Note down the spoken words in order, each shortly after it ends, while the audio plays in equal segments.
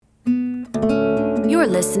are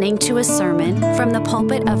listening to a sermon from the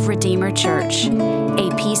pulpit of Redeemer Church, a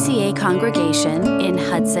PCA congregation in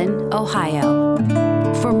Hudson, Ohio.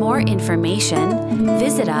 For more information,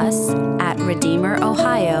 visit us at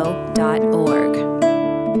redeemerohio.org.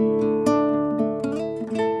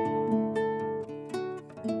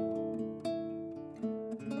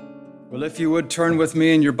 Well, if you would turn with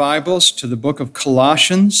me in your Bibles to the book of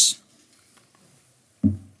Colossians.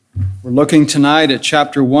 We're looking tonight at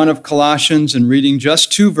chapter 1 of Colossians and reading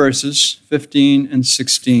just two verses, 15 and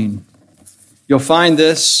 16. You'll find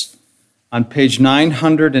this on page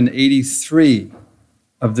 983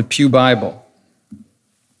 of the Pew Bible.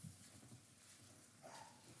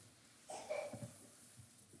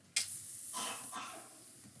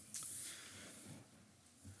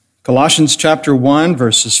 Colossians chapter 1,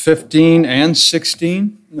 verses 15 and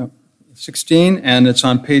 16. 16, and it's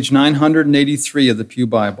on page 983 of the Pew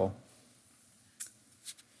Bible.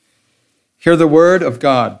 Hear the word of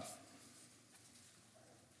God.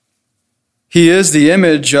 He is the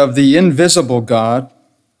image of the invisible God,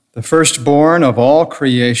 the firstborn of all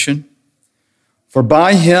creation. For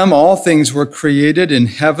by him all things were created in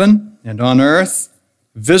heaven and on earth,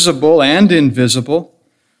 visible and invisible,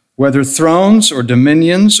 whether thrones or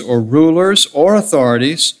dominions or rulers or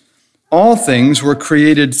authorities. All things were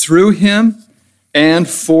created through him and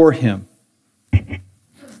for him.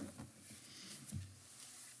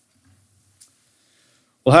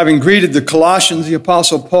 Well, having greeted the Colossians, the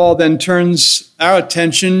Apostle Paul then turns our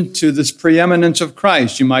attention to this preeminence of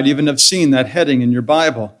Christ. You might even have seen that heading in your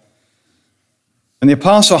Bible. And the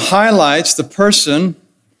Apostle highlights the person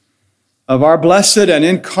of our blessed and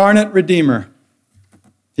incarnate Redeemer.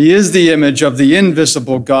 He is the image of the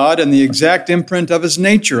invisible God and the exact imprint of his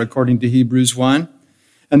nature, according to Hebrews 1.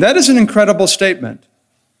 And that is an incredible statement.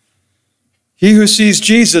 He who sees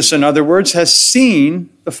Jesus, in other words, has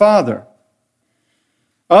seen the Father.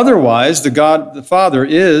 Otherwise, the God, the Father,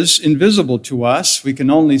 is invisible to us. We can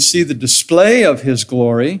only see the display of his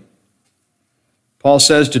glory. Paul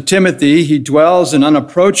says to Timothy, he dwells in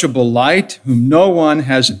unapproachable light, whom no one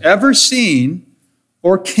has ever seen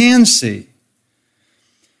or can see.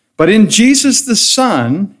 But in Jesus the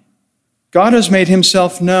Son, God has made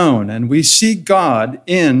himself known, and we see God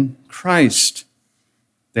in Christ.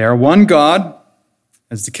 They are one God.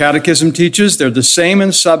 As the Catechism teaches, they're the same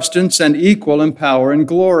in substance and equal in power and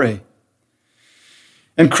glory.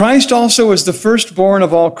 And Christ also is the firstborn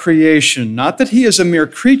of all creation. Not that he is a mere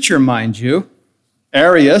creature, mind you.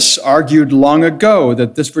 Arius argued long ago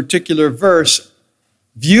that this particular verse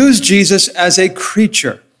views Jesus as a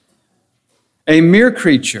creature, a mere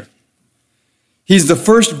creature. He's the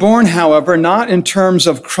firstborn, however, not in terms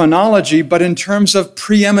of chronology, but in terms of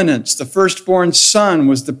preeminence. The firstborn son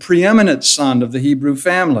was the preeminent son of the Hebrew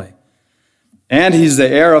family. And he's the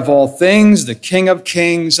heir of all things, the King of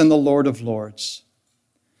kings and the Lord of lords.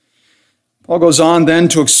 Paul goes on then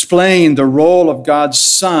to explain the role of God's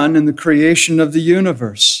Son in the creation of the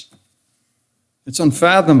universe. It's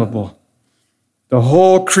unfathomable. The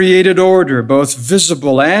whole created order, both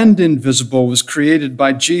visible and invisible, was created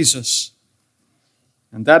by Jesus.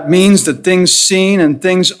 And that means that things seen and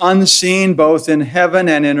things unseen, both in heaven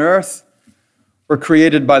and in earth, were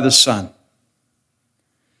created by the Son.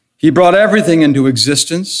 He brought everything into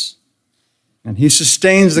existence, and he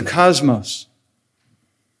sustains the cosmos.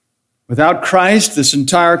 Without Christ, this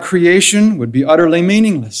entire creation would be utterly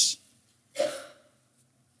meaningless.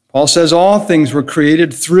 Paul says all things were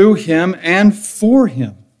created through him and for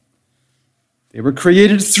him. They were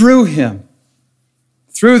created through him,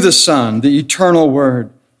 through the Son, the eternal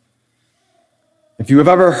Word. If you have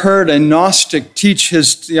ever heard a Gnostic teach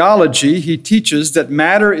his theology, he teaches that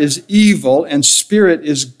matter is evil and spirit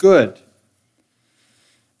is good.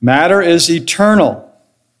 Matter is eternal.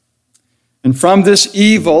 And from this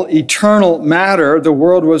evil, eternal matter, the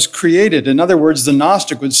world was created. In other words, the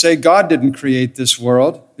Gnostic would say God didn't create this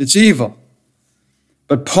world. It's evil.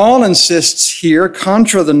 But Paul insists here,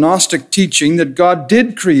 contra the Gnostic teaching, that God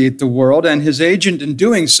did create the world, and his agent in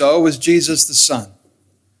doing so was Jesus the Son.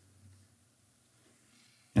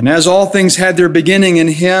 And as all things had their beginning in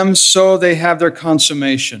him, so they have their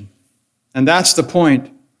consummation. And that's the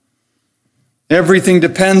point. Everything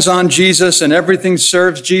depends on Jesus, and everything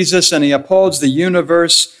serves Jesus, and he upholds the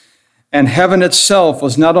universe. And heaven itself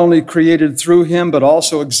was not only created through him, but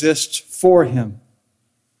also exists for him.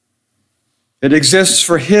 It exists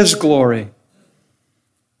for his glory.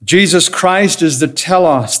 Jesus Christ is the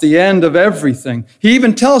telos, the end of everything. He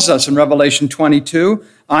even tells us in Revelation 22,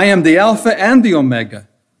 I am the Alpha and the Omega,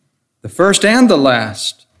 the first and the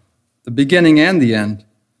last, the beginning and the end.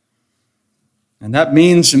 And that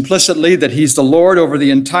means implicitly that he's the Lord over the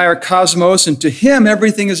entire cosmos, and to him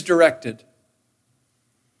everything is directed.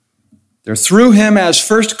 They're through him as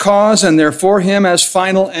first cause, and they're for him as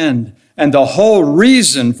final end. And the whole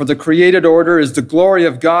reason for the created order is the glory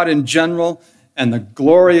of God in general and the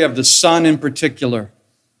glory of the Son in particular.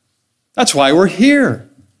 That's why we're here.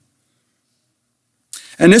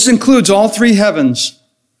 And this includes all three heavens.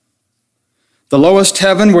 The lowest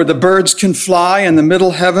heaven where the birds can fly, and the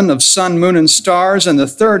middle heaven of sun, moon, and stars, and the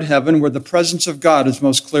third heaven where the presence of God is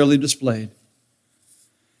most clearly displayed.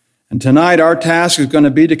 And tonight our task is going to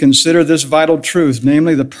be to consider this vital truth,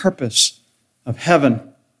 namely the purpose of heaven.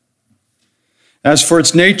 As for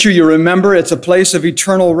its nature, you remember it's a place of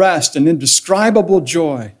eternal rest and indescribable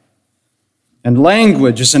joy. And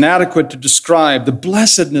language is inadequate to describe the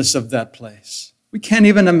blessedness of that place. We can't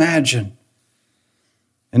even imagine.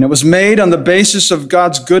 And it was made on the basis of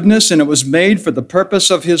God's goodness, and it was made for the purpose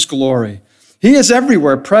of his glory. He is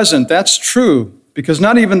everywhere present, that's true, because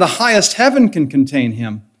not even the highest heaven can contain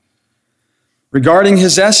him. Regarding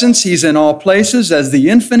his essence, he's in all places as the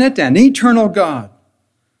infinite and eternal God.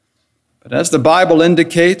 But as the Bible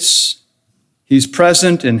indicates, he's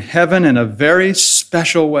present in heaven in a very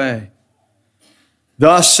special way.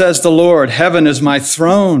 Thus says the Lord, heaven is my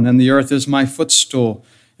throne and the earth is my footstool.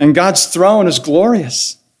 And God's throne is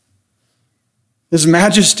glorious. His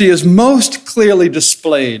majesty is most clearly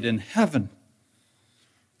displayed in heaven.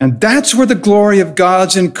 And that's where the glory of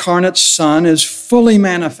God's incarnate Son is fully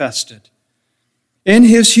manifested. In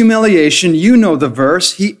his humiliation, you know the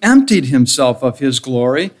verse, he emptied himself of his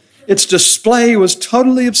glory. Its display was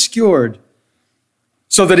totally obscured,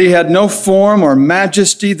 so that he had no form or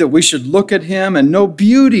majesty that we should look at him, and no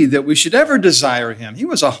beauty that we should ever desire him. He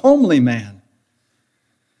was a homely man.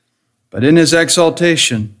 But in his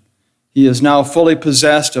exaltation, he is now fully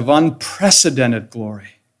possessed of unprecedented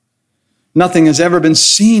glory. Nothing has ever been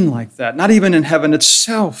seen like that, not even in heaven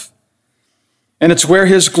itself. And it's where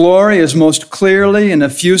his glory is most clearly and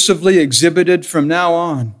effusively exhibited from now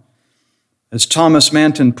on. As Thomas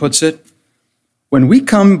Manton puts it, when we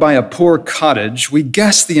come by a poor cottage, we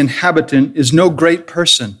guess the inhabitant is no great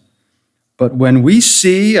person. But when we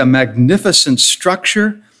see a magnificent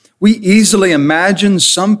structure, we easily imagine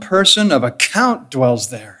some person of account dwells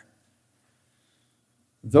there.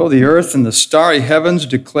 Though the earth and the starry heavens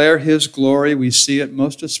declare his glory, we see it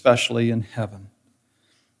most especially in heaven.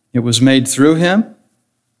 It was made through him,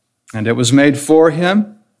 and it was made for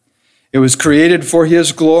him. It was created for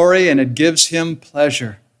his glory, and it gives him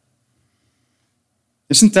pleasure.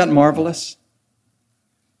 Isn't that marvelous?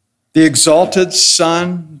 The exalted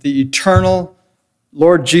Son, the eternal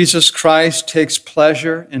Lord Jesus Christ, takes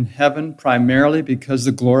pleasure in heaven primarily because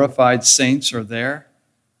the glorified saints are there.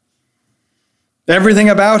 Everything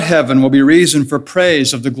about heaven will be reason for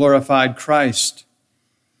praise of the glorified Christ.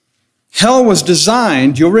 Hell was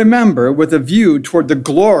designed, you'll remember, with a view toward the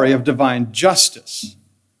glory of divine justice.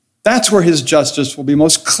 That's where his justice will be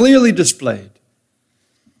most clearly displayed.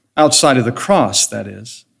 Outside of the cross, that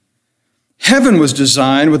is. Heaven was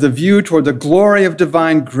designed with a view toward the glory of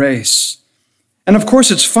divine grace. And of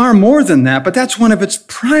course, it's far more than that, but that's one of its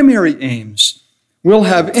primary aims. We'll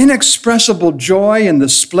have inexpressible joy in the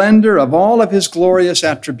splendor of all of his glorious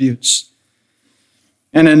attributes.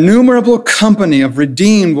 An innumerable company of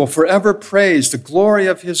redeemed will forever praise the glory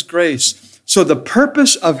of his grace. So the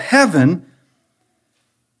purpose of heaven,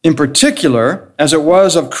 in particular, as it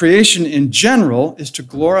was of creation in general, is to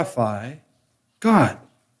glorify God.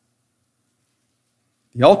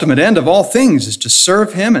 The ultimate end of all things is to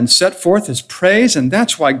serve him and set forth his praise, and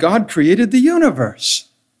that's why God created the universe.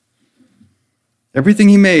 Everything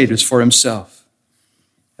he made is for himself.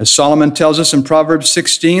 As Solomon tells us in Proverbs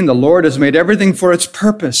 16, the Lord has made everything for its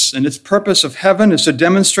purpose, and its purpose of heaven is to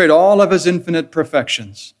demonstrate all of his infinite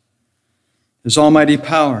perfections, his almighty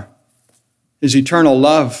power, his eternal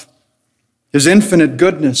love, his infinite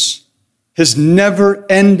goodness, his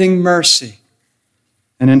never-ending mercy.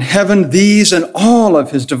 And in heaven, these and all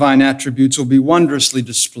of his divine attributes will be wondrously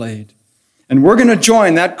displayed. And we're going to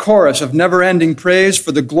join that chorus of never-ending praise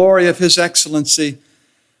for the glory of his excellency.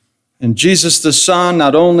 And Jesus the Son,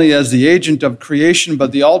 not only as the agent of creation,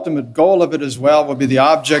 but the ultimate goal of it as well, will be the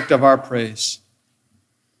object of our praise.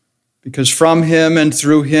 Because from him and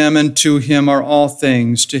through him and to him are all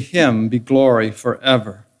things. To him be glory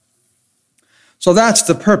forever. So that's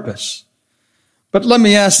the purpose. But let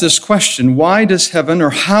me ask this question. Why does heaven, or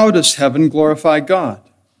how does heaven glorify God?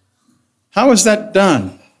 How is that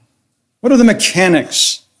done? What are the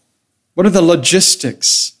mechanics? What are the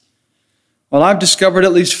logistics? Well, I've discovered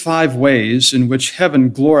at least 5 ways in which heaven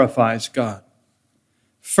glorifies God.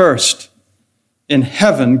 First, In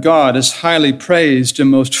heaven, God is highly praised and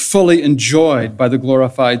most fully enjoyed by the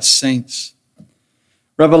glorified saints.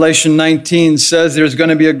 Revelation 19 says there's going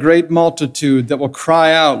to be a great multitude that will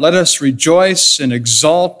cry out, "Let us rejoice and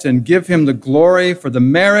exult and give him the glory, for the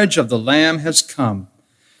marriage of the Lamb has come,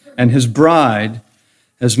 and his bride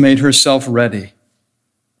has made herself ready."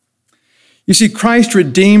 You see, Christ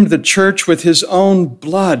redeemed the church with his own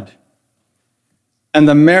blood, and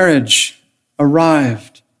the marriage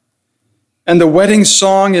arrived. And the wedding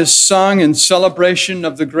song is sung in celebration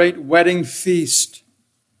of the great wedding feast.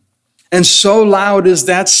 And so loud is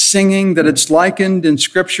that singing that it's likened in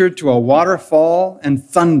Scripture to a waterfall and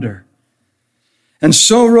thunder. And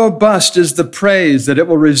so robust is the praise that it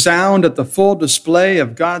will resound at the full display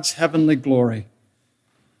of God's heavenly glory.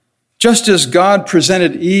 Just as God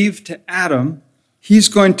presented Eve to Adam, he's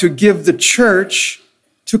going to give the church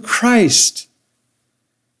to Christ.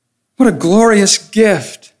 What a glorious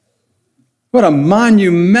gift. What a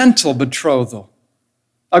monumental betrothal.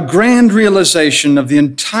 A grand realization of the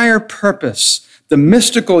entire purpose, the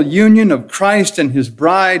mystical union of Christ and his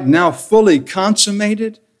bride now fully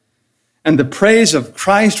consummated, and the praise of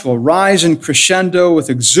Christ will rise in crescendo with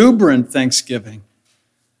exuberant thanksgiving.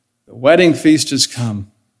 The wedding feast has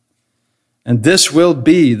come, and this will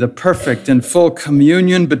be the perfect and full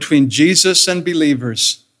communion between Jesus and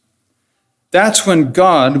believers. That's when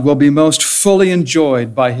God will be most fully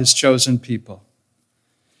enjoyed by his chosen people.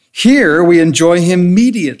 Here we enjoy him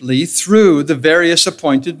immediately through the various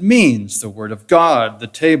appointed means, the word of God, the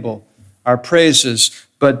table, our praises.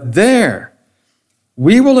 But there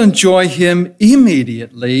we will enjoy him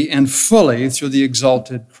immediately and fully through the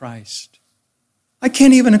exalted Christ. I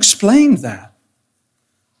can't even explain that.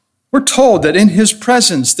 We're told that in his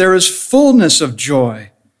presence there is fullness of joy,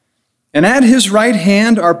 and at his right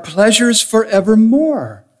hand are pleasures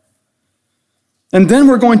forevermore. And then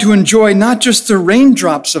we're going to enjoy not just the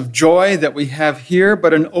raindrops of joy that we have here,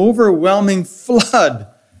 but an overwhelming flood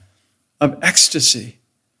of ecstasy.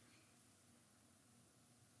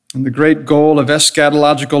 And the great goal of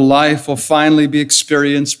eschatological life will finally be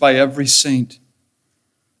experienced by every saint.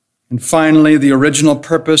 And finally, the original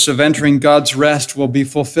purpose of entering God's rest will be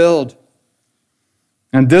fulfilled.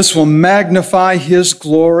 And this will magnify his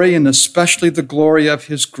glory, and especially the glory of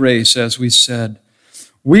his grace, as we said.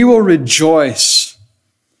 We will rejoice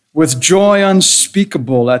with joy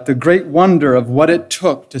unspeakable at the great wonder of what it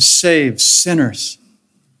took to save sinners.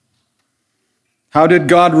 How did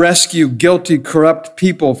God rescue guilty, corrupt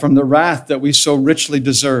people from the wrath that we so richly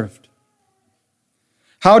deserved?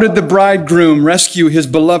 How did the bridegroom rescue his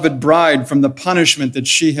beloved bride from the punishment that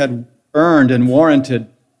she had earned and warranted?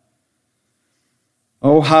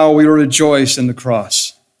 Oh, how we rejoice in the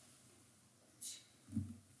cross.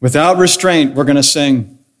 Without restraint, we're going to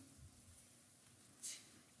sing.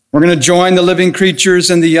 We're going to join the living creatures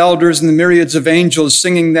and the elders and the myriads of angels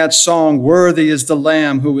singing that song, "Worthy is the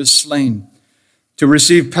Lamb who was slain, to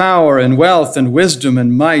receive power and wealth and wisdom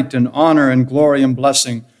and might and honor and glory and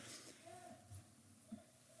blessing."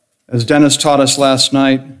 As Dennis taught us last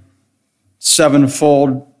night,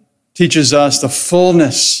 sevenfold teaches us the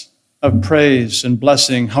fullness of praise and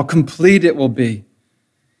blessing, how complete it will be.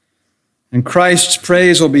 And Christ's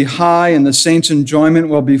praise will be high and the saints' enjoyment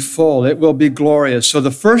will be full. It will be glorious. So the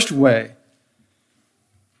first way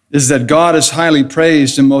is that God is highly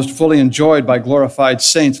praised and most fully enjoyed by glorified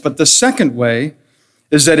saints. But the second way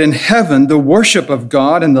is that in heaven, the worship of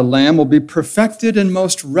God and the Lamb will be perfected and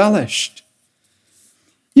most relished.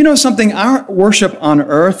 You know something? Our worship on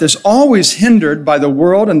earth is always hindered by the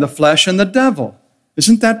world and the flesh and the devil.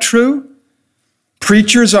 Isn't that true?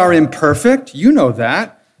 Preachers are imperfect. You know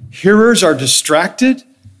that. Hearers are distracted.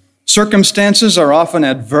 Circumstances are often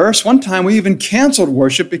adverse. One time we even canceled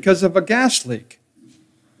worship because of a gas leak.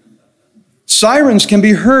 Sirens can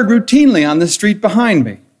be heard routinely on the street behind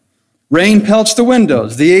me. Rain pelts the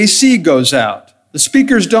windows. The AC goes out. The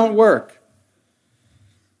speakers don't work.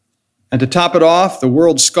 And to top it off, the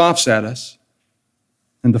world scoffs at us.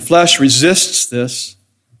 And the flesh resists this.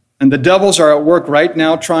 And the devils are at work right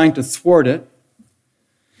now trying to thwart it.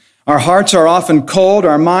 Our hearts are often cold,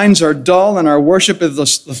 our minds are dull, and our worship is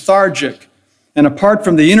lethargic. And apart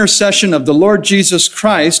from the intercession of the Lord Jesus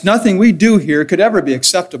Christ, nothing we do here could ever be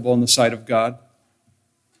acceptable in the sight of God.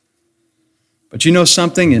 But you know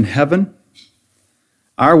something? In heaven,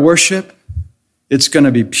 our worship, it's going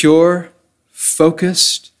to be pure,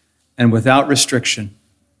 focused, and without restriction.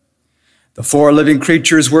 The four living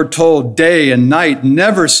creatures, we're told, day and night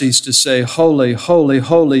never cease to say, "Holy, holy,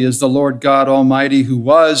 holy is the Lord God Almighty, who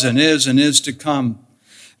was and is to come."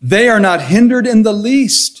 They are not hindered in the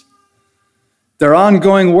least. Their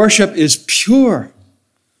ongoing worship is pure.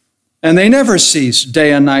 And they never cease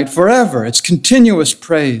day and night forever. It's continuous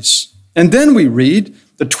praise. And then we read,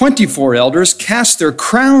 the 24 elders cast their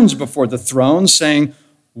crowns before the throne, saying,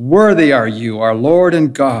 "Worthy are you, our Lord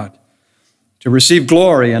and God, to receive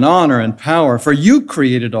glory and honor and power, for you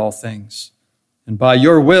created all things, and by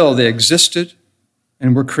your will they existed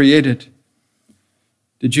and were created."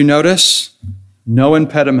 Did you notice? No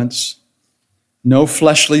impediments, no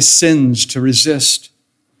fleshly sins to resist.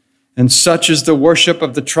 And such is the worship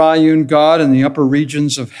of the triune God in the upper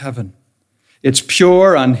regions of heaven. It's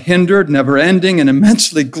pure, unhindered, never-ending, and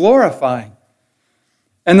immensely glorifying.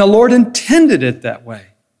 And the Lord intended it that way.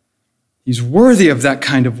 He's worthy of that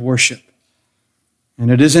kind of worship. And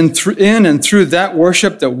it is in and through that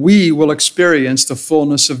worship that we will experience the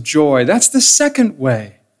fullness of joy. That's the second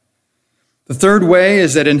way. The third way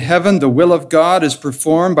is that in heaven, the will of God is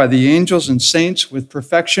performed by the angels and saints with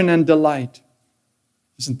perfection and delight.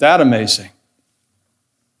 Isn't that amazing?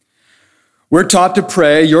 We're taught to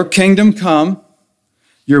pray, "Your kingdom come,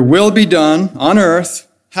 your will be done on earth."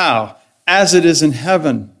 How? As it is in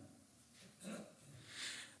heaven.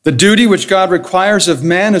 The duty which God requires of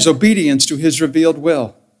man is obedience to his revealed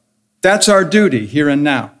will. That's our duty here and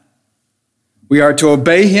now. We are to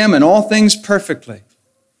obey him in all things perfectly.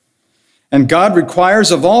 And God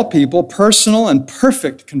requires of all people personal and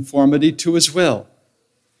perfect conformity to his will.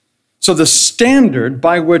 So the standard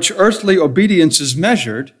by which earthly obedience is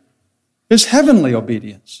measured is heavenly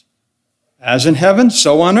obedience. As in heaven,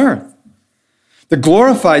 so on earth. The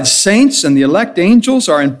glorified saints and the elect angels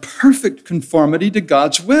are in perfect conformity to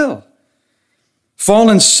God's will.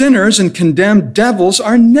 Fallen sinners and condemned devils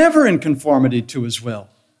are never in conformity to his will.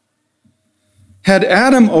 Had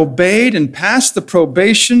Adam obeyed and passed the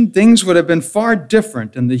probation, things would have been far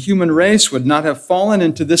different, and the human race would not have fallen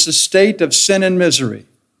into this estate of sin and misery.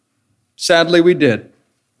 Sadly, we did.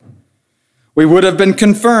 We would have been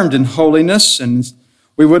confirmed in holiness, and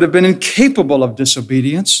we would have been incapable of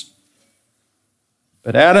disobedience.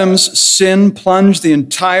 But Adam's sin plunged the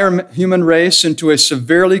entire human race into a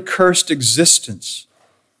severely cursed existence.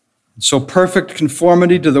 And so perfect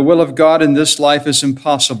conformity to the will of God in this life is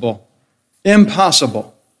impossible.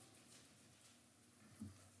 Impossible.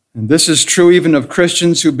 And this is true even of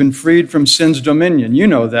Christians who've been freed from sin's dominion. You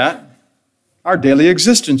know that. Our daily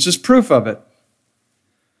existence is proof of it.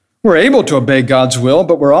 We're able to obey God's will,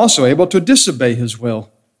 but we're also able to disobey his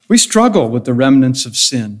will. We struggle with the remnants of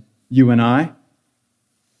sin, you and I.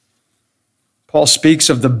 Paul speaks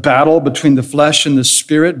of the battle between the flesh and the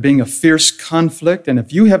spirit being a fierce conflict, and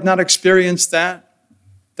if you have not experienced that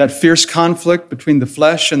fierce conflict between the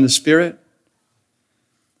flesh and the spirit,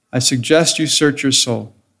 I suggest you search your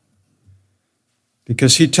soul.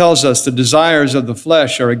 Because he tells us the desires of the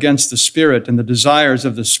flesh are against the spirit, and the desires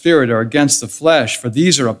of the spirit are against the flesh, for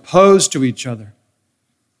these are opposed to each other.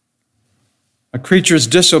 A creature's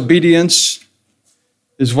disobedience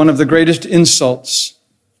is one of the greatest insults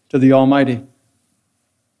to the Almighty.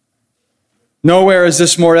 Nowhere is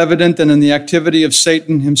this more evident than in the activity of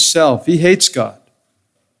Satan himself. He hates God.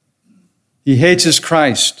 He hates his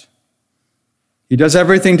Christ. He does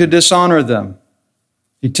everything to dishonor them.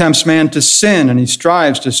 He tempts man to sin, and he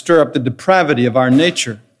strives to stir up the depravity of our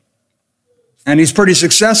nature. And he's pretty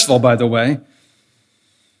successful, by the way.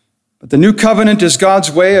 But the new covenant is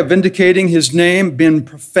God's way of vindicating his name, being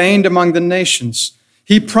profaned among the nations.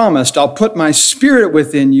 He promised, "I'll put my spirit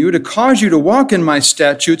within you to cause you to walk in my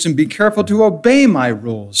statutes and be careful to obey my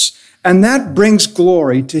rules." And that brings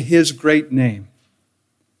glory to his great name.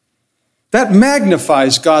 That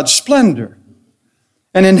magnifies God's splendor.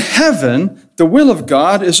 And in heaven, the will of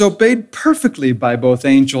God is obeyed perfectly by both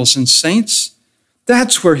angels and saints.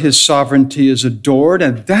 That's where his sovereignty is adored,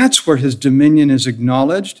 and that's where his dominion is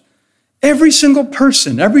acknowledged. Every single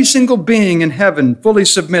person, every single being in heaven fully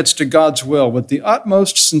submits to God's will with the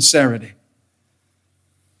utmost sincerity.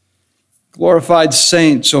 Glorified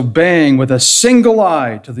saints obeying with a single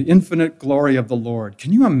eye to the infinite glory of the Lord.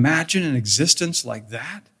 Can you imagine an existence like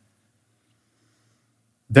that?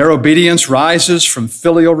 Their obedience rises from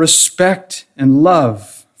filial respect and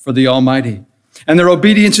love for the Almighty. And their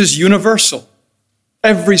obedience is universal,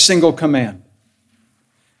 every single command.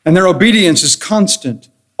 And their obedience is constant,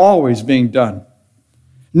 always being done.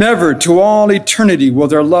 Never to all eternity will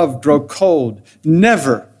their love grow cold.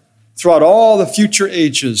 Never throughout all the future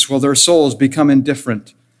ages will their souls become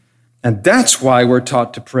indifferent. And that's why we're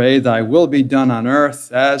taught to pray, "Thy will be done on earth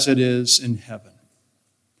as it is in heaven."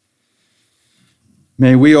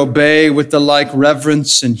 May we obey with the like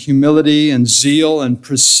reverence and humility and zeal and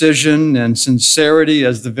precision and sincerity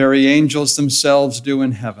as the very angels themselves do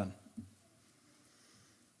in heaven.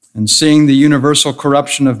 And seeing the universal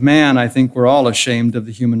corruption of man, I think we're all ashamed of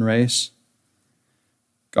the human race.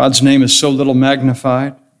 God's name is so little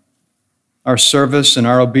magnified. Our service and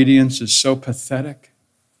our obedience is so pathetic.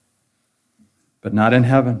 But not in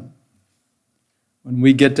heaven. When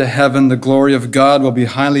we get to heaven, the glory of God will be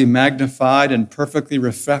highly magnified and perfectly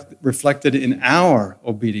reflected in our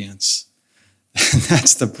obedience.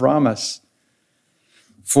 That's the promise.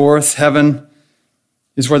 Fourth, heaven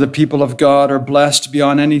is where the people of God are blessed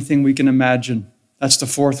beyond anything we can imagine. That's the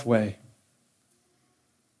fourth way.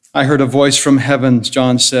 I heard a voice from heaven,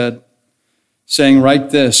 John said, saying,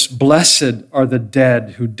 write this, blessed are the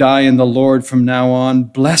dead who die in the Lord from now on.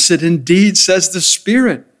 Blessed indeed, says the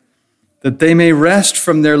Spirit, that they may rest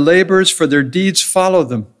from their labors, for their deeds follow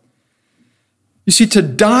them. You see, to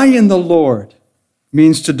die in the Lord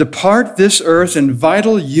means to depart this earth in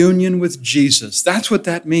vital union with Jesus. That's what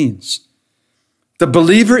that means. The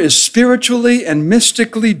believer is spiritually and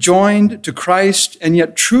mystically joined to Christ, and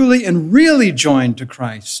yet truly and really joined to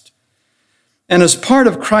Christ. And as part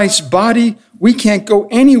of Christ's body, we can't go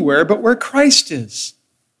anywhere but where Christ is.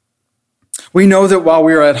 We know that while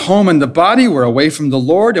we are at home in the body, we're away from the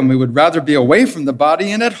Lord, and we would rather be away from the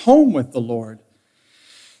body and at home with the Lord.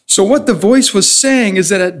 So what the voice was saying is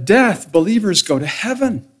that at death, believers go to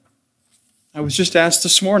heaven. I was just asked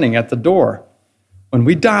this morning at the door, when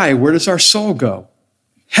we die, where does our soul go?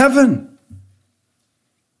 Heaven.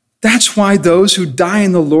 That's why those who die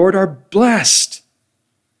in the Lord are blessed.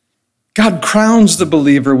 God crowns the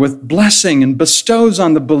believer with blessing and bestows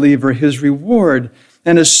on the believer his reward.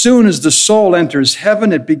 And as soon as the soul enters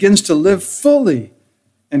heaven, it begins to live fully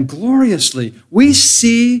and gloriously. We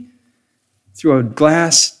see through a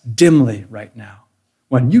glass dimly right now.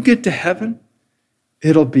 When you get to heaven,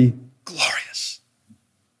 it'll be glorious.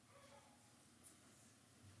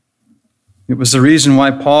 It was the reason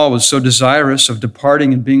why Paul was so desirous of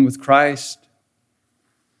departing and being with Christ.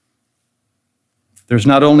 There's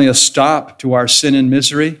not only a stop to our sin and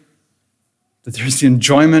misery, but there's the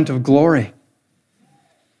enjoyment of glory.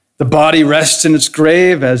 The body rests in its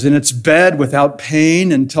grave as in its bed without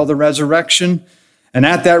pain until the resurrection. And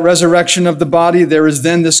at that resurrection of the body, there is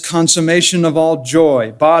then this consummation of all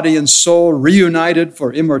joy, body and soul reunited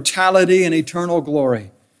for immortality and eternal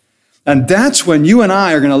glory. And that's when you and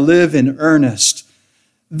I are going to live in earnest.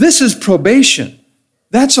 This is probation.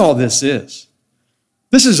 That's all this is.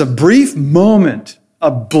 This is a brief moment, a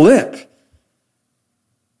blip,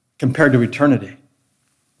 compared to eternity.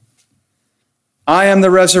 I am the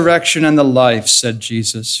resurrection and the life, said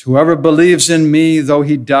Jesus. Whoever believes in me, though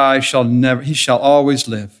he die, he shall always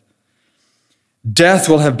live. Death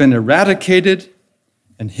will have been eradicated,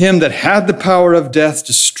 and him that had the power of death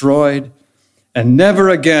destroyed, and never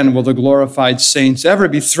again will the glorified saints ever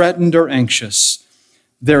be threatened or anxious.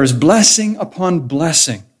 There is blessing upon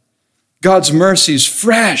blessing. God's mercies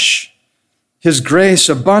fresh, his grace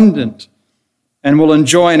abundant, and will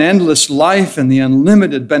enjoy an endless life and the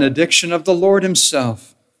unlimited benediction of the Lord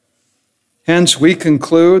himself. Hence, we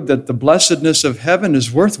conclude that the blessedness of heaven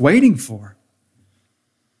is worth waiting for.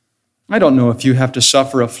 I don't know if you have to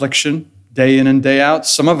suffer affliction day in and day out.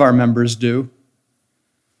 Some of our members do.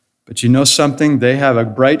 But you know something? They have a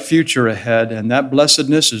bright future ahead, and that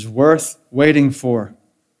blessedness is worth waiting for.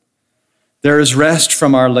 There is rest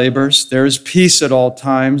from our labors. There is peace at all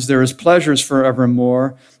times. There is pleasures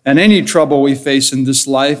forevermore. And any trouble we face in this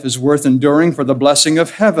life is worth enduring for the blessing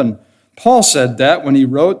of heaven. Paul said that when he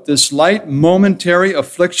wrote, this light momentary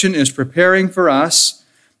affliction is preparing for us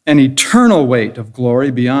an eternal weight of glory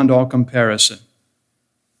beyond all comparison.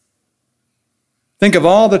 Think of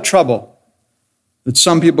all the trouble that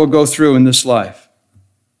some people go through in this life.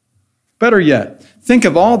 Better yet, think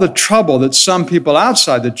of all the trouble that some people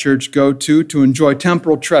outside the church go to enjoy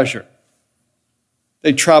temporal treasure.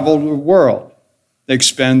 They travel the world. They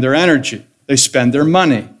expend their energy. They spend their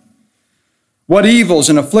money. What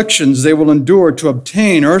evils and afflictions they will endure to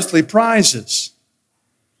obtain earthly prizes.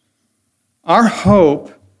 Our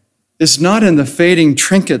hope is not in the fading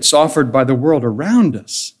trinkets offered by the world around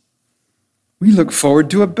us. We look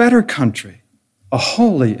forward to a better country, a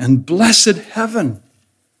holy and blessed heaven.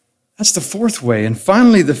 That's the fourth way. And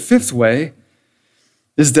finally, the fifth way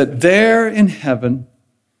is that there in heaven,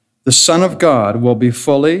 the Son of God will be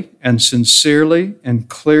fully and sincerely and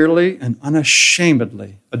clearly and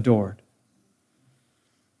unashamedly adored.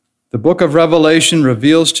 The book of Revelation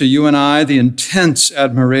reveals to you and I the intense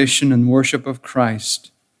admiration and worship of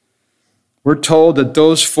Christ. We're told that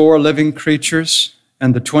those 4 living creatures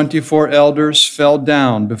and the 24 elders fell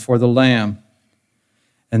down before the Lamb.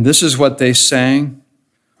 And this is what they sang.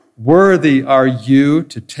 Worthy are you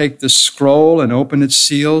to take the scroll and open its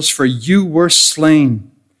seals, for you were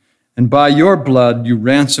slain. And by your blood you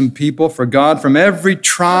ransomed people for God from every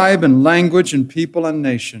tribe and language and people and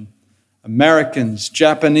nation. Americans,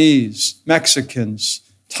 Japanese, Mexicans,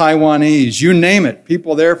 Taiwanese, you name it,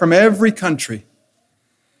 people there from every country.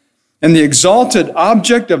 And the exalted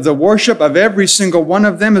object of the worship of every single one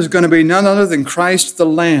of them is going to be none other than Christ the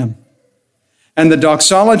Lamb. And the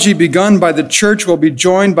doxology begun by the church will be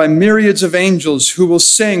joined by myriads of angels who will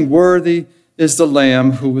sing, "Worthy is the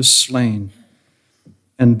Lamb who was slain."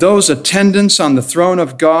 And those attendants on the throne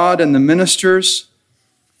of God and the ministers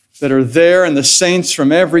that are there and the saints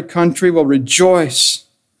from every country will rejoice.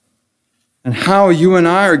 And how you and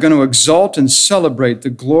I are going to exalt and celebrate the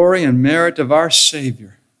glory and merit of our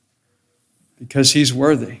Savior, because he's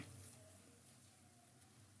worthy.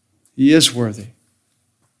 He is worthy.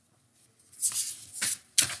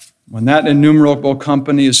 When that innumerable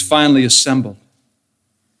company is finally assembled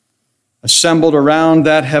around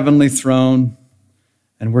that heavenly throne,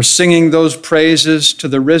 and we're singing those praises to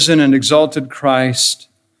the risen and exalted Christ,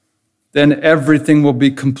 then everything will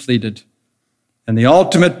be completed, and the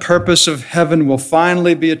ultimate purpose of heaven will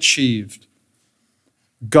finally be achieved.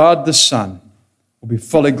 God the Son will be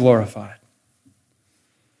fully glorified.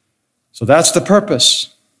 So that's the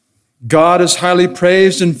purpose. God is highly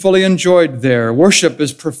praised and fully enjoyed there. Worship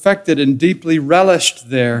is perfected and deeply relished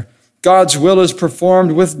there. God's will is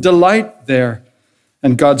performed with delight there.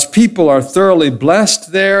 And God's people are thoroughly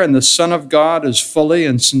blessed there, and the Son of God is fully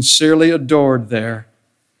and sincerely adored there.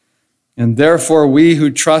 And therefore we who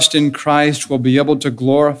trust in Christ will be able to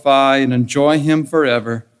glorify and enjoy him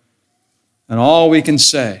forever. And all we can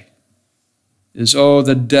say is, oh,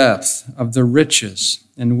 the depth of the riches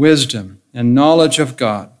and wisdom and knowledge of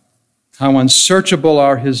God. How unsearchable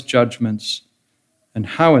are his judgments, and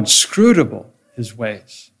how inscrutable his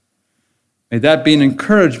ways. May that be an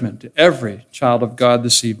encouragement to every child of God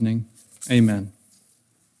this evening. Amen.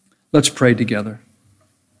 Let's pray together.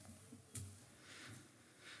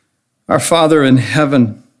 Our Father in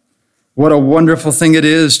heaven, what a wonderful thing it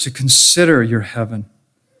is to consider your heaven.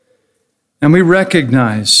 And we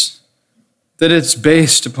recognize that it's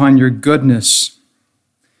based upon your goodness,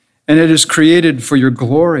 and it is created for your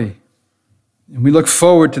glory. And we look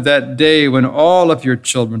forward to that day when all of your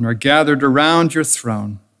children are gathered around your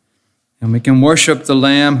throne, and we can worship the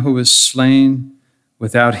Lamb who was slain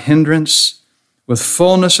without hindrance, with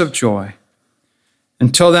fullness of joy.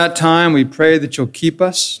 Until that time, we pray that you'll keep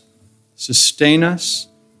us, sustain us,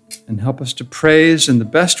 and help us to praise in the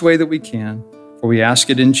best way that we can. For we ask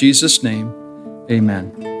it in Jesus' name.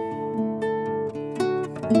 Amen.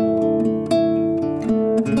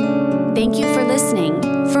 Thank you for listening.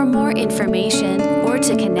 For more information or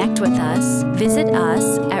to connect with us, visit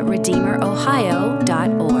us at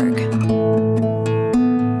redeemerohio.org.